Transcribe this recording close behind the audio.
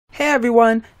Hey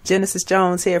everyone, Genesis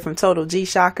Jones here from Total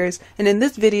G-Shockers, and in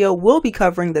this video we'll be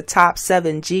covering the top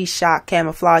 7 G-Shock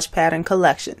camouflage pattern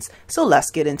collections. So let's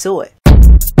get into it.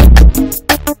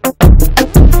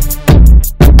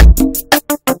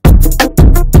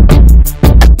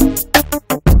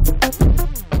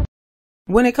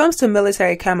 When it comes to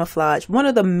military camouflage, one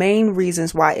of the main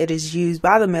reasons why it is used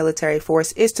by the military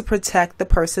force is to protect the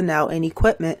personnel and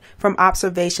equipment from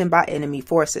observation by enemy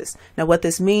forces. Now what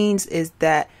this means is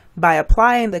that by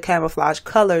applying the camouflage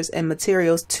colors and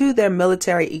materials to their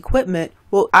military equipment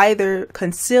will either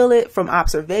conceal it from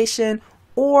observation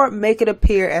or make it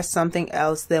appear as something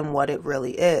else than what it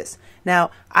really is.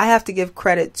 Now, I have to give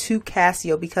credit to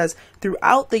Casio because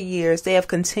throughout the years they have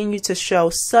continued to show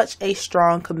such a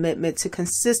strong commitment to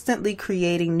consistently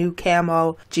creating new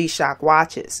camo G-Shock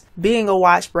watches. Being a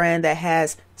watch brand that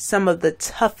has some of the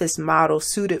toughest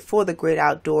models suited for the great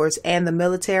outdoors and the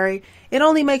military, it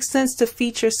only makes sense to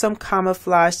feature some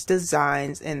camouflage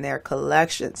designs in their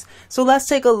collections. So let's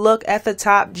take a look at the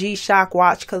top G-Shock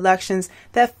watch collections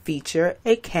that feature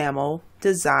a camo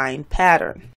design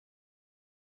pattern.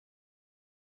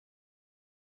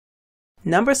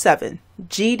 Number 7,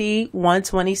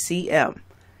 GD120CM.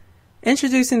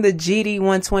 Introducing the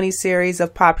GD120 series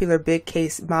of popular big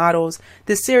case models,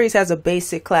 this series has a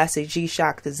basic classic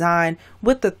G-Shock design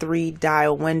with the 3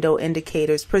 dial window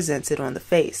indicators presented on the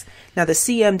face. Now the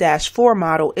CM-4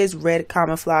 model is red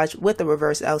camouflage with a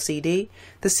reverse LCD,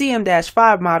 the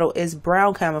CM-5 model is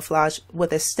brown camouflage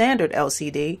with a standard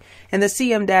LCD, and the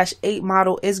CM-8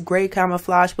 model is gray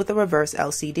camouflage with a reverse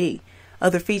LCD.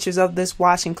 Other features of this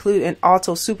watch include an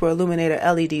auto super illuminator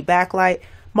LED backlight,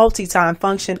 multi-time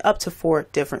function up to 4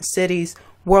 different cities,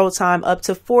 world time up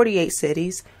to 48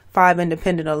 cities, 5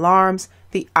 independent alarms,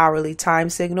 the hourly time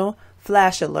signal,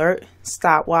 flash alert,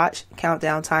 stopwatch,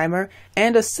 countdown timer,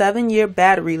 and a 7-year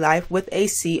battery life with a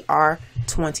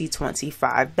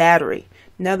CR2025 battery.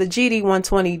 Now the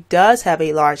GD120 does have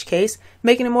a large case,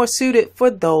 making it more suited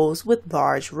for those with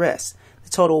large wrists.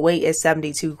 Total weight is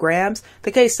 72 grams,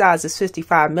 the case size is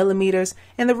 55 millimeters,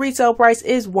 and the retail price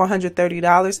is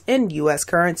 $130 in US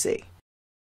currency.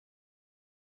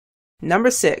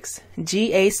 Number 6,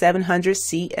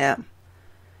 GA700CM.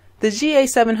 The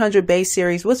GA700 base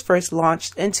series was first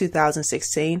launched in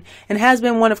 2016 and has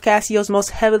been one of Casio's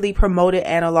most heavily promoted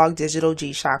analog digital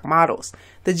G-Shock models.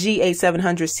 The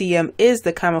GA700CM is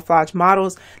the camouflage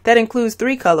models that includes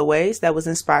 3 colorways that was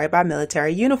inspired by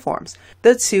military uniforms.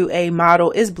 The 2A model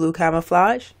is blue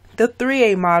camouflage, the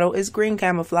 3A model is green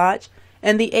camouflage,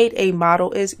 and the 8A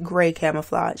model is gray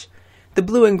camouflage. The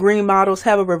blue and green models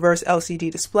have a reverse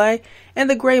LCD display, and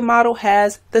the gray model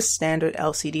has the standard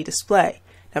LCD display.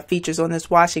 Now features on this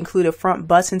watch include a front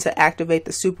button to activate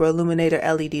the super illuminator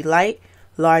LED light,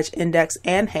 large index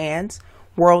and hands,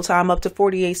 world time up to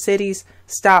 48 cities,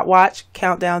 stopwatch,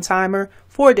 countdown timer,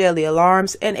 4 daily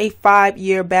alarms, and a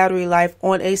 5-year battery life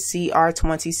on a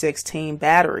CR2016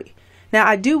 battery. Now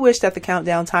I do wish that the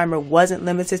countdown timer wasn't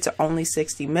limited to only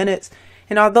 60 minutes,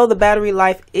 and although the battery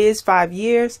life is 5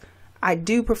 years, I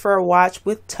do prefer a watch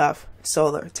with tough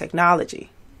solar technology.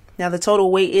 Now the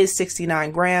total weight is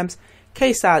 69 grams,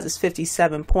 case size is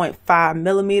 57.5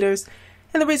 millimeters,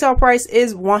 and the retail price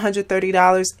is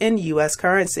 $130 in US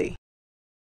currency.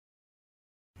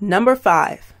 Number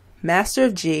 5, Master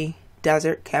of G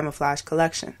Desert Camouflage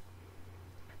Collection.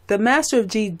 The Master of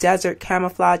G Desert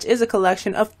Camouflage is a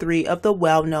collection of 3 of the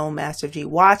well-known Master of G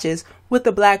watches with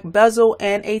a black bezel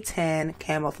and a tan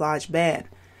camouflage band.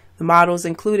 The models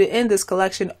included in this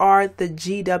collection are the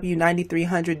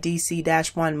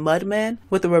GW9300DC-1 Mudman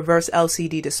with a reverse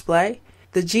LCD display,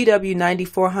 the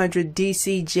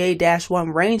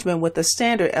GW9400DC-J-1 Rangeman with a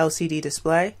standard LCD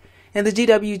display, and the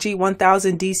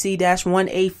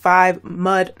GWG1000DC-1A5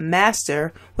 Mud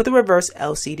Master with a reverse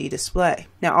LCD display.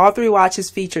 Now all 3 watches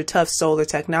feature tough solar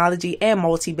technology and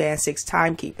multi-band 6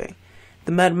 timekeeping.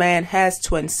 The Mudman has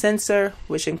twin sensor,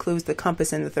 which includes the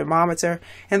compass and the thermometer,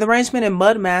 and the Rangeman and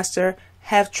Mudmaster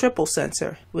have triple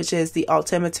sensor, which is the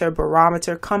altimeter,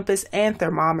 barometer, compass, and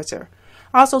thermometer.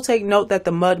 Also take note that the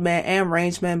Mudman and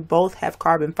Rangeman both have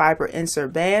carbon fiber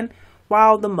insert band,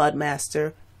 while the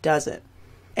Mudmaster doesn't.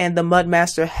 And the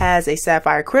Mudmaster has a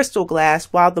sapphire crystal glass,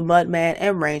 while the Mudman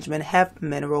and Rangeman have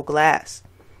mineral glass.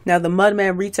 Now the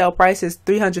Mudman retail price is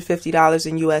 $350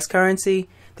 in US currency.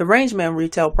 The Rangeman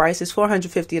retail price is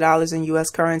 $450 in US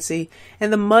currency,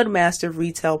 and the Mudmaster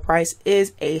retail price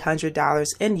is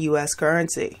 $800 in US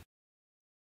currency.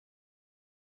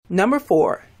 Number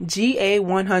 4,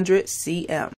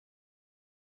 GA100CM.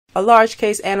 A large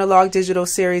case analog digital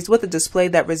series with a display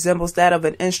that resembles that of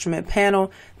an instrument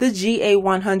panel, the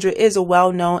GA100 is a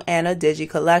well-known Ana Digi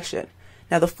collection.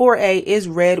 Now the 4A is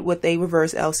red with a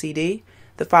reverse LCD,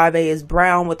 the 5A is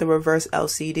brown with a reverse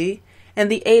LCD,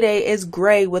 and the 8A is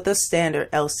gray with a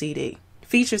standard LCD.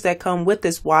 Features that come with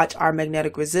this watch are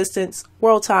magnetic resistance,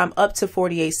 world time up to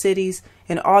 48 cities,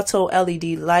 an auto LED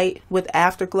light with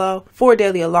afterglow, 4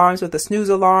 daily alarms with a snooze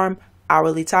alarm,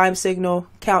 hourly time signal,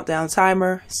 countdown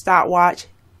timer, stopwatch,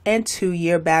 and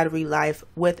 2-year battery life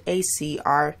with a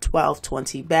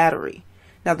CR1220 battery.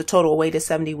 Now the total weight is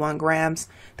 71 grams,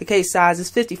 the case size is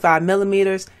 55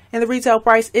 millimeters, and the retail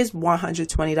price is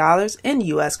 $120 in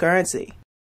US currency.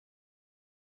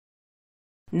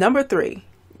 Number 3.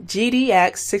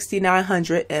 GDX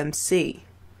 6900MC.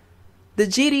 The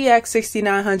GDX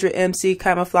 6900MC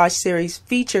Camouflage series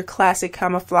feature classic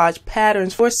camouflage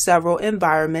patterns for several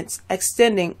environments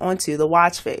extending onto the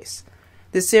watch face.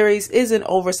 The series is an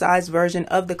oversized version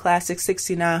of the classic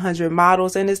 6900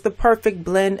 models and is the perfect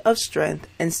blend of strength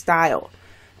and style.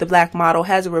 The black model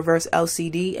has a reverse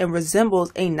LCD and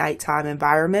resembles a nighttime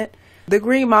environment. The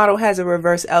green model has a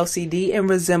reverse LCD and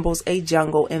resembles a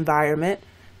jungle environment.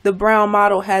 The brown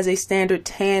model has a standard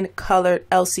tan colored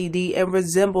LCD and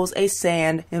resembles a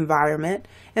sand environment.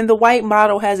 And the white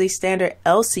model has a standard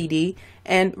LCD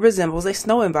and resembles a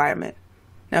snow environment.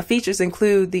 Now features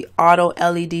include the auto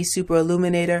LED super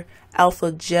illuminator,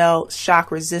 alpha gel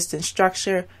shock resistant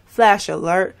structure, flash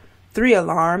alert, 3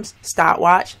 alarms,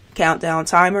 stopwatch, countdown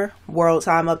timer, world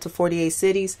time up to 48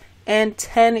 cities, and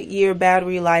 10-year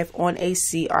battery life on a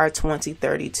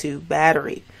CR2032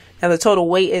 battery. Now the total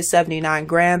weight is 79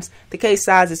 grams, the case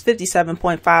size is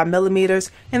 57.5 millimeters,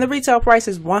 and the retail price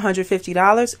is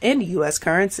 $150 in US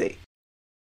currency.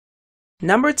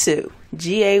 Number 2.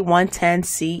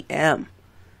 GA110CM.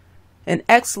 An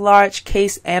X-large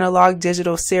case analog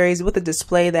digital series with a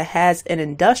display that has an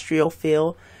industrial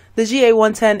feel, the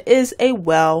GA110 is a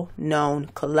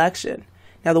well-known collection.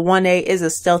 Now the 1A is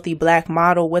a stealthy black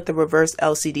model with a reverse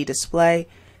LCD display.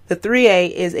 The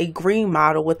 3A is a green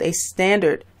model with a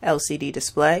standard LCD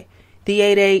display. The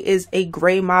 8A is a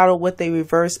gray model with a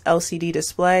reverse LCD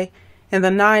display. And the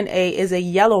 9A is a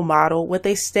yellow model with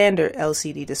a standard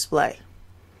LCD display.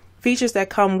 Features that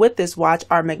come with this watch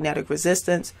are magnetic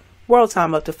resistance, world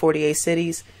time up to 48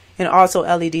 cities, an auto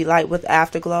LED light with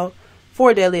afterglow,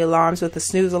 4 daily alarms with a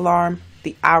snooze alarm,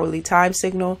 the hourly time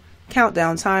signal,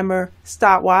 countdown timer,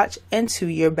 stopwatch, and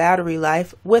 2-year battery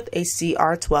life with a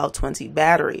CR1220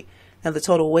 battery. Now the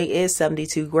total weight is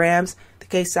 72 grams, the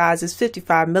case size is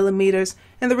 55 millimeters,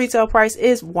 and the retail price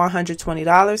is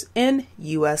 $120 in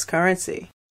US currency.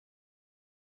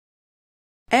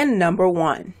 And number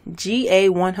 1,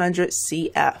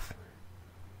 GA100CF.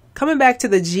 Coming back to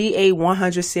the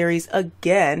GA100 series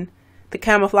again, the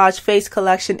Camouflage Face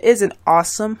collection is an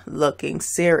awesome looking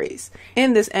series.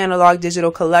 In this analog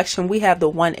digital collection, we have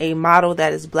the 1A model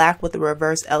that is black with a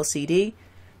reverse LCD,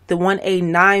 the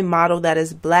 1A9 model that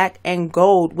is black and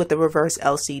gold with a reverse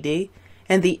LCD,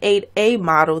 and the 8A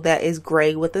model that is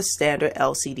gray with a standard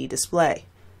LCD display.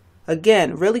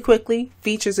 Again, really quickly,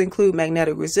 features include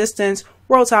magnetic resistance,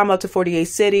 world time up to 48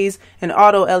 cities, an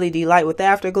auto LED light with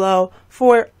afterglow,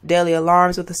 4 daily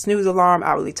alarms with a snooze alarm,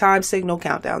 hourly time signal,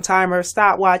 countdown timer,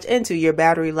 stopwatch, and 2-year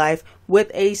battery life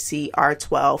with a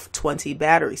CR1220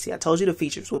 battery. See, I told you the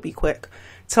features will be quick.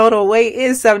 Total weight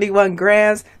is 71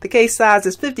 grams, the case size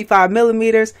is 55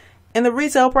 millimeters, and the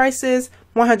retail price is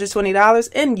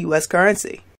 $120 in US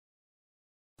currency.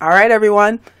 Alright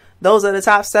everyone, those are the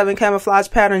top 7 camouflage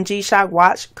pattern GShock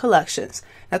watch collections.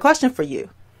 Now question for you.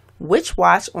 Which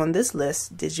watch on this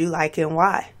list did you like and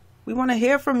why? We want to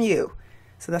hear from you.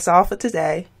 So that's all for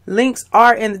today. Links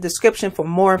are in the description for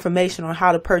more information on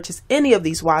how to purchase any of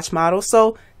these watch models,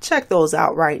 so check those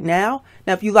out right now.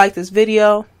 Now if you like this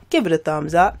video, give it a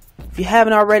thumbs up. If you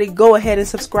haven't already, go ahead and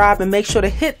subscribe and make sure to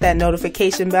hit that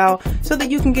notification bell so that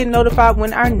you can get notified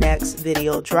when our next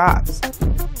video drops.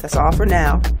 That's all for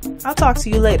now. I'll talk to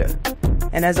you later.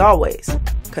 And as always,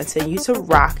 continue to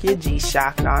rock your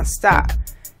GShock nonstop.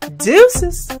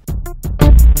 Deuces!